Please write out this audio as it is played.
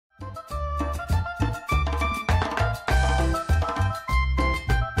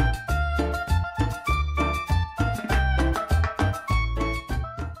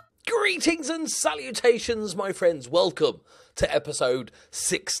Greetings and salutations, my friends. Welcome to episode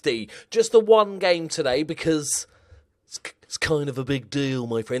 60. Just the one game today because it's kind of a big deal,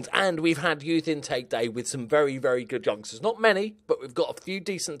 my friends. And we've had youth intake day with some very, very good youngsters. Not many, but we've got a few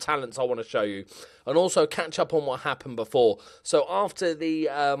decent talents I want to show you. And also catch up on what happened before. So after the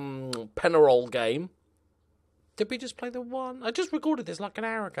Penarol game... Did we just play the one? I just recorded this like an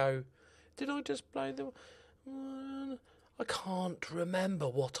hour ago. Did I just play the one? I can't remember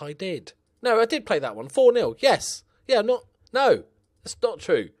what I did. No, I did play that one. 4-0. Yes. Yeah, no, that's not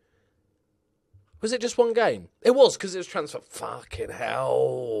true. Was it just one game? It was, because it was transfer. Fucking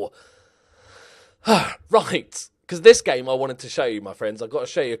hell. Right. Because this game I wanted to show you, my friends. I've got to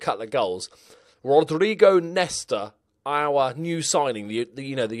show you a couple of goals. Rodrigo Nesta, our new signing, the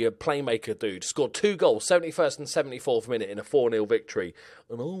playmaker dude, scored 2 goals, 71st and 74th minute in a 4-0 victory.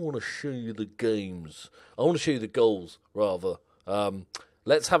 And I want to show you the games. I want to show you the goals, rather.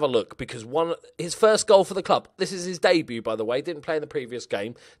 Let's have a look, because his first goal for the club, this is his debut, by the way, didn't play in the previous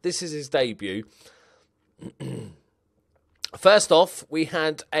game. This is his debut. First off, we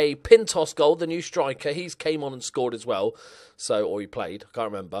had a Pintos goal, the new striker. He's came on and scored as well. Or he played, I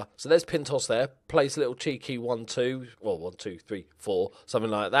can't remember. So there's Pintos there. Plays a little cheeky 1-2. Well, 1, 2, 3, 4.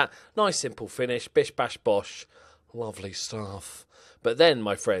 Something like that. Nice simple finish. Bish, bash, bosh. Lovely stuff. But then,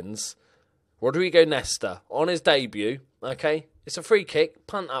 my friends, Rodrigo Nesta, on his debut, okay? It's a free kick,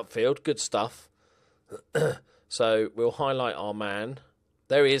 punt upfield, good stuff. So we'll highlight our man.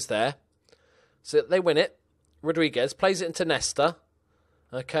 There he is there. So they win it. Rodriguez plays it into Nesta.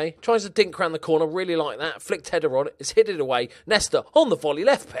 Okay, tries to dink around the corner, really like that. Flicked header on it, it's hit it away. Nesta on the volley,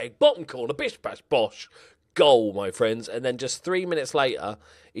 left peg, bottom corner, bish bash bosh. Goal, my friends. And then just 3 minutes later,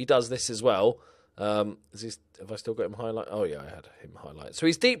 he does this as well. Have I still got him highlight? Oh yeah, I had him highlight. So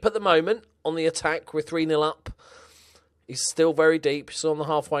he's deep at the moment on the attack. We're 3-0 up. He's still very deep. He's on the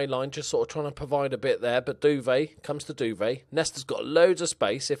halfway line, just sort of trying to provide a bit there. But Duvet comes to Duvet. Nesta's got loads of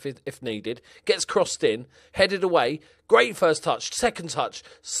space if needed. Gets crossed in, headed away. Great first touch, second touch,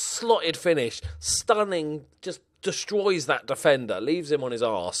 slotted finish. Stunning, just destroys that defender. Leaves him on his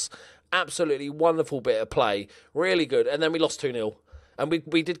arse. Absolutely wonderful bit of play. Really good. And then we lost 2-0. And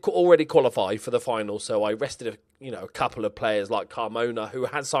we did already qualify for the final. So I rested a couple of players like Carmona, who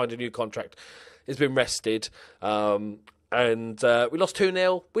has signed a new contract. Has been rested. And we lost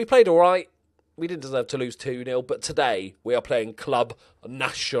 2-0. We played all right. We didn't deserve to lose 2-0. But today, we are playing Club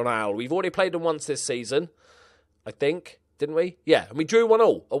Nacional. We've already played them once this season, I think. Didn't we? Yeah. And we drew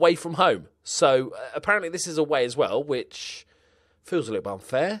 1-1 away from home. So, apparently this is away as well, which feels a little bit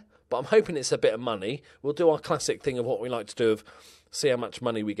unfair. But I'm hoping it's a bit of money. We'll do our classic thing of what we like to do of see how much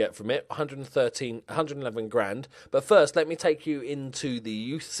money we get from it. 111 grand. But first, let me take you into the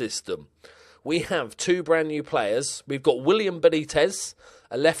youth system. We have 2 brand new players. We've got William Benitez,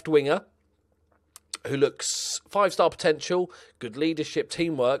 a left winger, who looks 5-star potential, good leadership,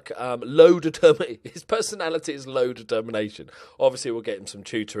 teamwork, low determination. His personality is low determination. Obviously, we'll get him some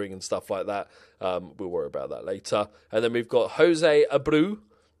tutoring and stuff like that. We'll worry about that later. And then we've got Jose Abreu,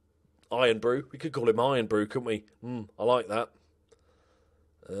 Iron Brew. We could call him Iron Brew, couldn't we? I like that.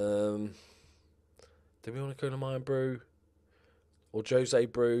 Do we want to call him Iron Brew? Or Jose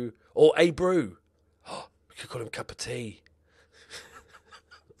Brew? Or A Brew? Oh, we could call him Cup of Tea.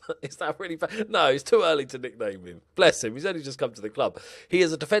 Is that really bad? No, it's too early to nickname him. Bless him. He's only just come to the club. He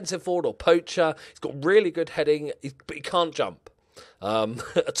is a defensive forward or poacher. He's got really good heading, but he can't jump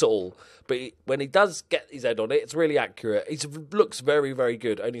at all. But when he does get his head on it, it's really accurate. He looks very, very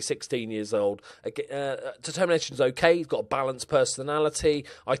good. Only 16 years old. Determination's okay. He's got a balanced personality.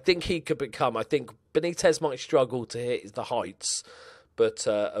 I think he could become... I think Benitez might struggle to hit the heights, but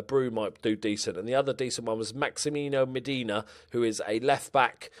Abreu might do decent. And the other decent one was Maximino Medina, who is a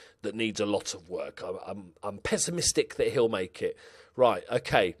left-back that needs a lot of work. I'm pessimistic that he'll make it. Right,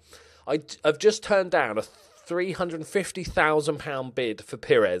 okay. I've just turned down a £350,000 bid for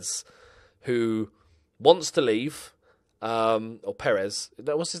Perez, who wants to leave. Or Perez.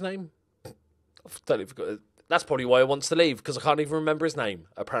 What's his name? I've totally forgot. That's probably why he wants to leave, because I can't even remember his name,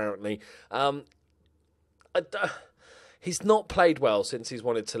 apparently. He's not played well since he's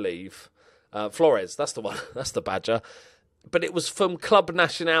wanted to leave. Flores, that's the one. That's the Badger. But it was from Club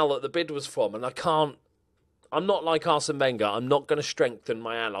Nacional that the bid was from, and I'm not like Arsene Wenger. I'm not going to strengthen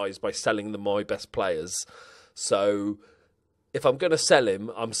my allies by selling them my best players. So if I'm going to sell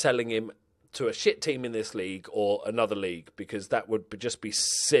him, I'm selling him to a shit team in this league or another league, because that would just be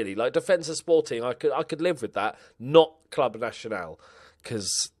silly. Like Defensa Sporting, I could live with that. Not Club Nacional,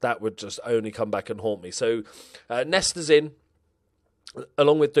 because that would just only come back and haunt me. So Nesta's in,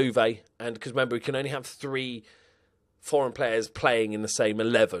 along with Duvet, and because remember, we can only have three foreign players playing in the same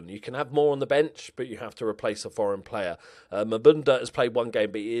 11. You can have more on the bench, but you have to replace a foreign player. Mabunda has played one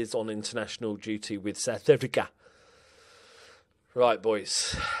game, but he is on international duty with South Africa. Right,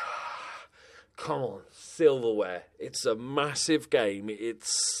 boys. Come on, silverware. It's a massive game.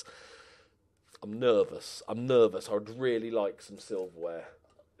 I'm nervous. I would really like some silverware.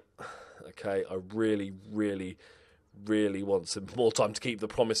 Okay, I really, really, really want some more time to keep the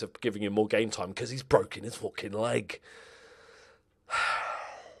promise of giving him more game time because he's broken his fucking leg.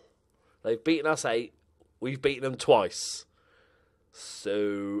 They've beaten us 8. We've beaten them twice.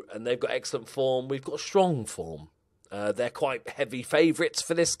 And they've got excellent form. We've got strong form. They're quite heavy favourites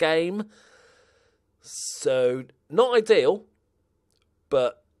for this game. So, not ideal,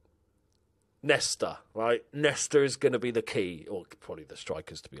 but Nesta, right? Nesta is going to be the key, or probably the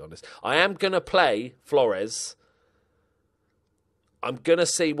strikers, to be honest. I am going to play Flores. I'm going to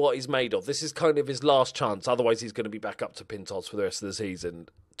see what he's made of. This is kind of his last chance. Otherwise, he's going to be back up to Pintos for the rest of the season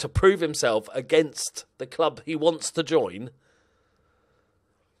to prove himself against the club he wants to join.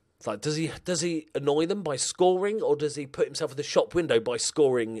 It's like, does he annoy them by scoring, or does he put himself in the shop window by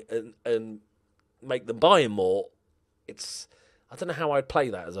scoring and make them buy him more? I don't know how I'd play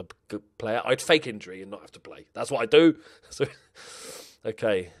that as a good player. I'd fake injury and not have to play. That's what I do. So,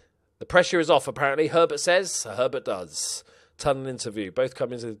 okay. The pressure is off, apparently. Herbert says. Herbert does. Tunnel interview. Both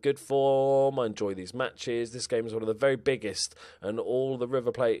come into good form. I enjoy these matches. This game is one of the very biggest. And all the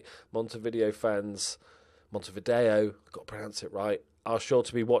River Plate Montevideo fans, Montevideo, got to pronounce it right, are sure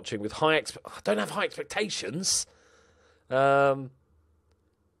to be watching with I don't have high expectations.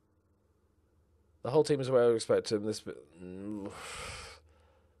 The whole team is where I expect him.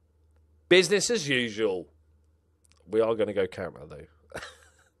 Business as usual. We are going to go camera, though.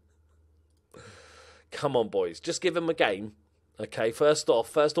 Come on, boys. Just give him a game. Okay, first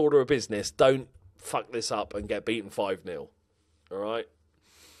order of business. Don't fuck this up and get beaten 5-0. All right?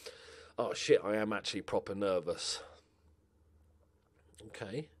 Oh, shit, I am actually proper nervous.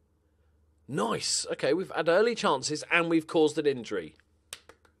 Okay. Nice. Okay, we've had early chances and we've caused an injury.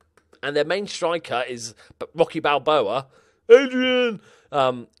 And their main striker is Rocky Balboa. Adrian!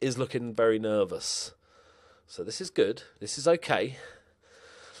 Is looking very nervous. So this is good. This is okay.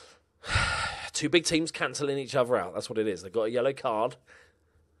 Two big teams cancelling each other out. That's what it is. They've got a yellow card.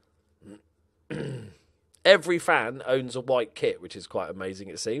 Every fan owns a white kit, which is quite amazing,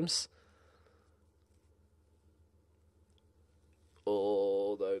 it seems.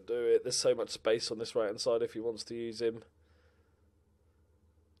 Oh, don't do it. There's so much space on this right-hand side if he wants to use him.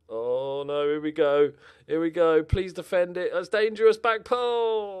 Oh, no, here we go. Here we go. Please defend it. That's dangerous. Back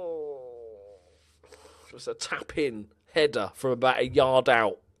pole. Just a tap-in header from about a yard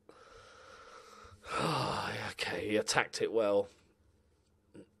out. Okay, he attacked it well.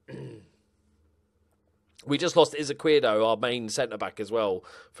 We just lost Izaquirdo, our main centre-back as well,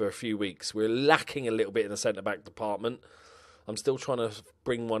 for a few weeks. We're lacking a little bit in the centre-back department. I'm still trying to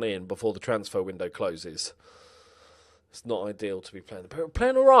bring one in before the transfer window closes. It's not ideal to be playing. But we're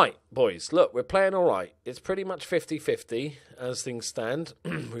playing all right, boys. Look, we're playing all right. It's pretty much 50-50 as things stand.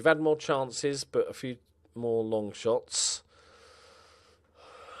 We've had more chances, but a few more long shots.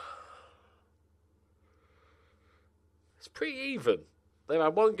 It's pretty even. They've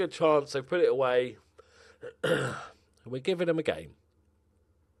had one good chance. They've put it away. We're giving them a game.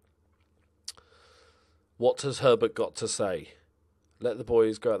 What has Herbert got to say? Let the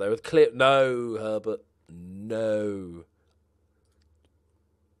boys go out there with clear... No, Herbert. No.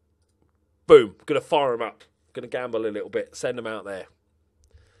 Boom. Going to fire him up. Going to gamble a little bit. Send them out there.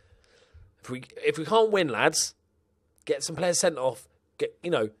 If we can't win, lads, get some players sent off.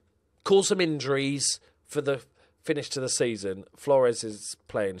 Cause some injuries for the finish to the season. Flores is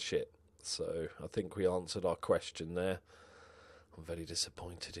playing shit. So I think we answered our question there. I'm very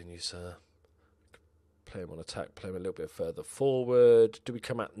disappointed in you, sir. Play him on attack, play him a little bit further forward. Do we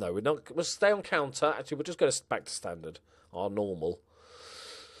come out? No, we're not. We'll stay on counter. Actually, we'll just go back to standard, our normal.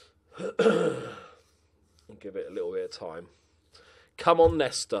 And give it a little bit of time. Come on,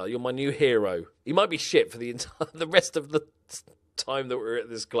 Nesta. You're my new hero. He might be shit for the rest of the time that we're at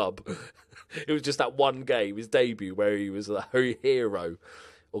this club. It was just that one game, his debut, where he was a hero.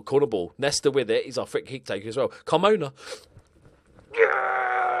 Or corner ball. Nesta with it. He's our free kick taker as well. Carmona.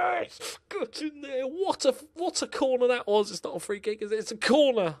 Yes! Good in there. What a corner that was. It's not a free kick, is it? It's a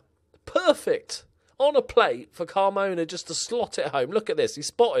corner. Perfect. On a plate for Carmona just to slot it home. Look at this. He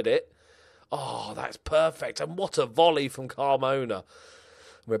spotted it. Oh, that's perfect. And what a volley from Carmona.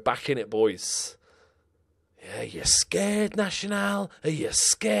 We're back in it, boys. Yeah, you scared, Nacional? Are you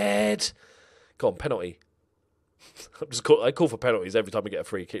scared? Go on, penalty. I call for penalties every time we get a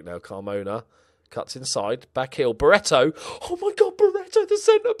free kick now. Carmona. Cuts inside. Back heel. Barretto. Oh, my God. Barretto, the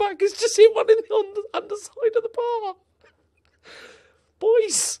centre-back, has just hit one on the underside of the bar.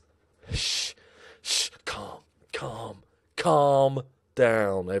 Boys. Shh. Calm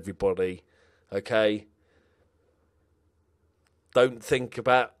down, everybody. Okay? Don't think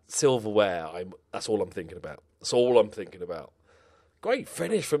about silverware. That's all I'm thinking about. Great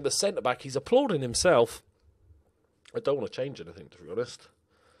finish from the centre-back. He's applauding himself. I don't want to change anything, to be honest.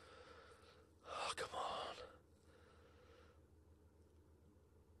 Oh, come on.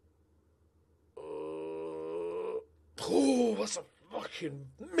 Oh, that's a fucking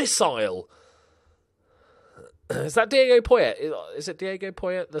missile. Is that Diego Poyet? Is it Diego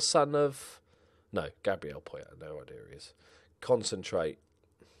Poyet, the son of... No, Gabriel Poyet. No idea who he is. Concentrate.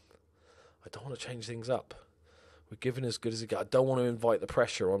 I don't want to change things up. We're giving as good as it gets. I don't want to invite the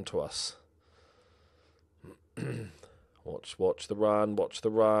pressure onto us. Watch the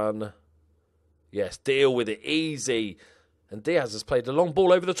run. Yes, deal with it. Easy. And Diaz has played a long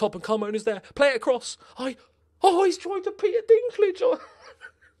ball over the top and Carmona's there. Play it across. He's trying to Peter Dinklage.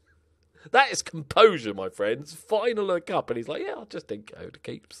 That is composure, my friends. Final of the cup. And he's like, yeah, I'll just think out of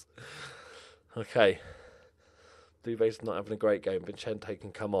keeps. Okay. Duvet's not having a great game. Vicente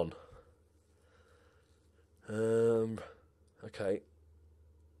can come on. Okay.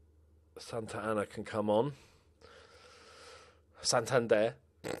 Santa Ana can come on. Santander.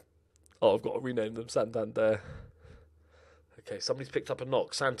 Oh, I've got to rename them Santander. Okay, somebody's picked up a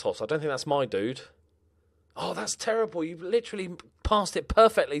knock. Santos. I don't think that's my dude. Oh, that's terrible. You literally passed it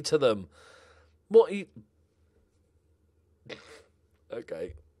perfectly to them. What?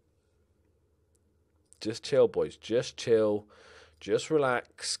 Okay. Just chill, boys. Just chill. Just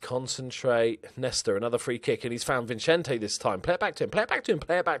relax. Concentrate. Nesta, another free kick. And he's found Vicente this time. Play it back to him.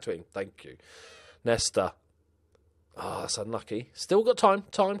 Thank you. Nesta. Oh, that's unlucky. Still got time.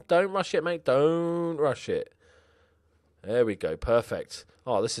 Don't rush it, mate. Don't rush it. There we go. Perfect.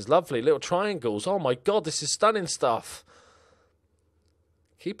 Oh, this is lovely. Little triangles. Oh, my God. This is stunning stuff.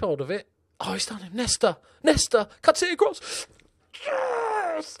 Keep hold of it. Oh, he's done him. Nesta. Cuts it across.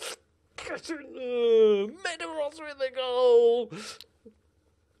 Yes! Get in there. Medeiros with the goal.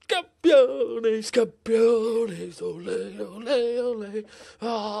 Campeones. Ole.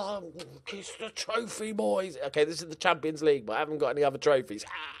 Oh, kiss the trophy, boys. Okay, this is the Champions League, but I haven't got any other trophies.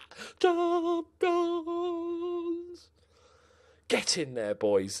 Champions. Get in there,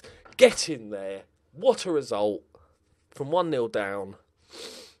 boys. Get in there. What a result. From 1-0 down.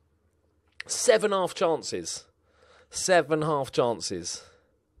 7 half chances.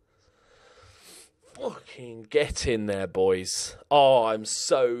 Fucking get in there, boys. Oh, I'm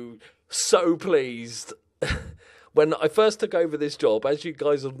so pleased. When I first took over this job, as you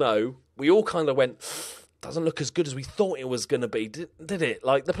guys will know, we all kind of went, doesn't look as good as we thought it was going to be, did it?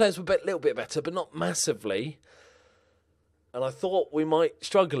 Like, the players were a little bit better, but not massively. And I thought we might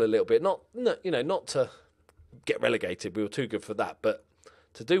struggle a little bit. Not to get relegated. We were too good for that. But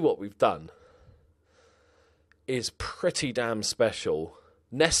to do what we've done is pretty damn special.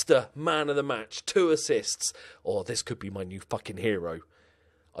 Nesta, man of the match, 2 assists. Oh, this could be my new fucking hero.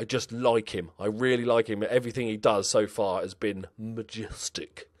 I just like him. I really like him. Everything he does so far has been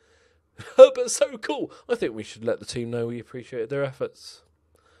majestic. But so cool. I think we should let the team know we appreciate their efforts.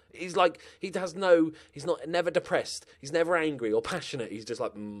 He's like, he's not never depressed. He's never angry or passionate. He's just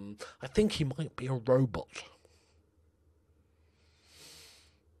like, I think he might be a robot.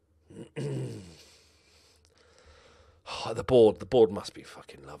 Oh, the board must be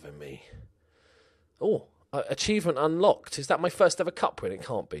fucking loving me. Oh, achievement unlocked. Is that my first ever cup win? It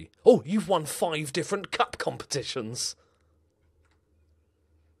can't be. Oh, you've won 5 different cup competitions.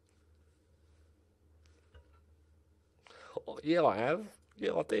 Oh, yeah, I have.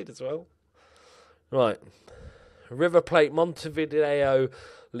 Yeah, I did as well. Right. River Plate, Montevideo,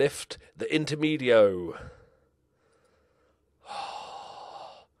 lift the Intermedio.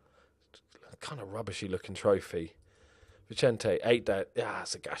 Kind of rubbishy looking trophy. Vicente, 8 down. Yeah,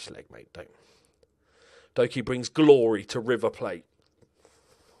 it's a gash leg, mate. Don't. Doki brings glory to River Plate.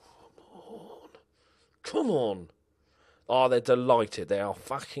 Come on. Oh, they're delighted. They are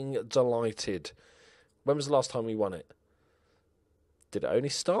fucking delighted. When was the last time we won it? Did it only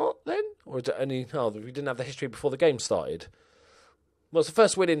start then? Or did it only... Oh, we didn't have the history before the game started. Well, it's the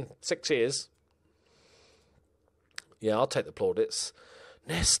first win in 6 years. Yeah, I'll take the plaudits.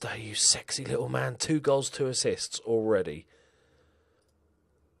 Nesta, you sexy little man. 2 goals, 2 assists already.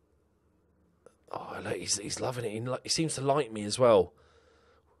 Oh, look, he's loving it. He seems to like me as well.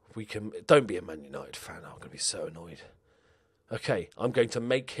 Don't be a Man United fan. I'm going to be so annoyed. Okay, I'm going to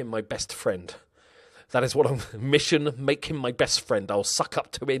make him my best friend. That is what I'm... Mission, make him my best friend. I'll suck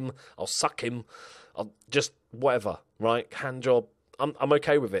up to him. I'll suck him. I'll just... Whatever, right? Hand job. I'm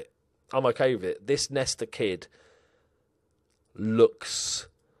okay with it. I'm okay with it. This Nesta kid looks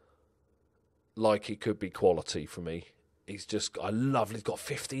like he could be quality for me. He's got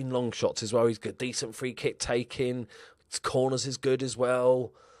 15 long shots as well. He's got decent free kick taking. His corners is good as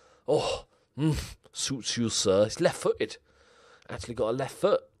well. Oh, suits you, sir. He's left-footed. Actually got a left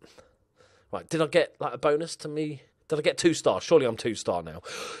foot. Right, did I get like a bonus to me? Did I get 2 stars? Surely I'm 2-star now.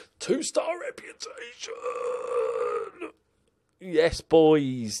 2-star reputation. Yes,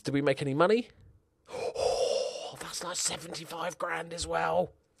 boys. Did we make any money? Oh, that's like 75 grand as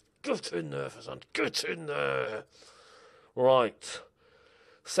well. Get in there, son. Get in there. Right.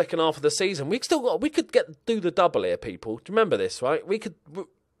 Second half of the season. We could do the double here, people. Do you remember this, right? We could...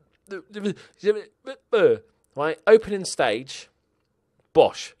 Right, opening stage.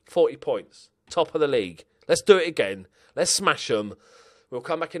 Bosh, 40 points. Top of the league. Let's do it again. Let's smash them. We'll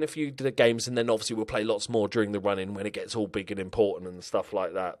come back in a few games, and then obviously we'll play lots more during the run-in when it gets all big and important and stuff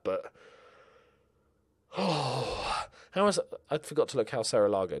like that. But... Oh... I forgot to look how Cerro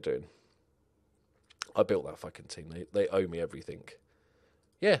Largo doing. I built that fucking team. They owe me everything.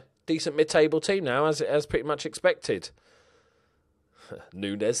 Yeah, decent mid-table team now, as pretty much expected.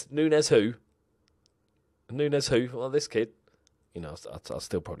 Nunes who? Nunes who? Well, this kid. You know, I'll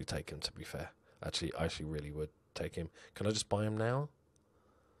still probably take him, to be fair. Actually, I actually really would take him. Can I just buy him now?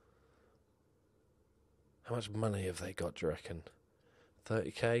 How much money have they got, do you reckon?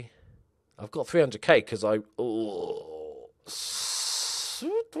 30k? I've got 300k because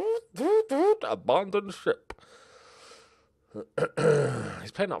abandoned ship.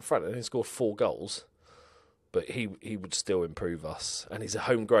 He's playing up front and he scored 4 goals. But he would still improve us. And he's a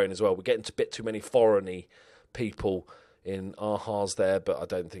homegrown as well. We're getting a bit too many foreign-y people in our halves there, but I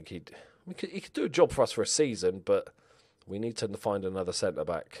don't think he could do a job for us for a season, but we need to find another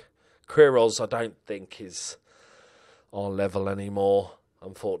centre-back. Quiroz, I don't think, is our level anymore,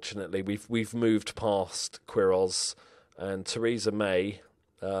 unfortunately. We've moved past Quiroz, and Theresa May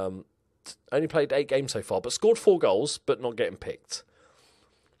only played 8 games so far, but scored 4 goals, but not getting picked.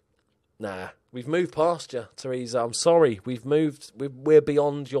 Nah, we've moved past you, Theresa. I'm sorry. We're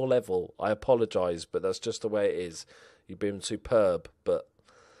beyond your level. I apologise, but that's just the way it is. You've been superb, but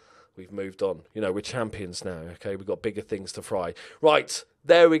we've moved on. You know, we're champions now, okay? We've got bigger things to fry. Right,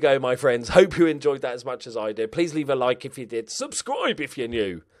 there we go, my friends. Hope you enjoyed that as much as I did. Please leave a like if you did. Subscribe if you're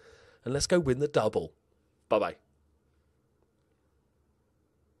new. And let's go win the double. Bye-bye.